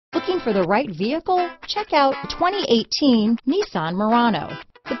Looking for the right vehicle? Check out 2018 Nissan Murano.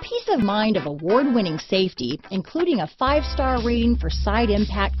 The peace of mind of award-winning safety, including a 5-star rating for side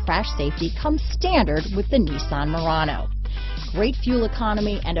impact crash safety, comes standard with the Nissan Murano. Great fuel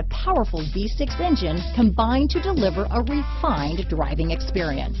economy and a powerful V6 engine combine to deliver a refined driving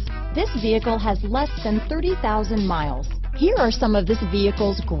experience. This vehicle has less than 30,000 miles. Here are some of this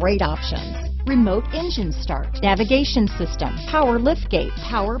vehicle's great options: remote engine start, navigation system, power liftgate,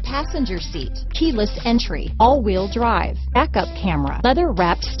 power passenger seat, keyless entry, all-wheel drive, backup camera,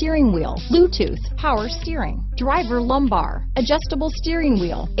 leather-wrapped steering wheel, Bluetooth, power steering, driver lumbar, adjustable steering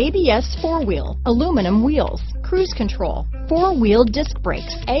wheel, ABS 4-wheel, aluminum wheels, cruise control, 4-wheel disc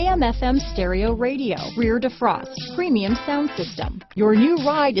brakes, AM/FM stereo radio, rear defrost, premium sound system. Your new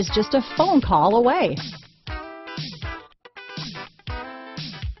ride is just a phone call away.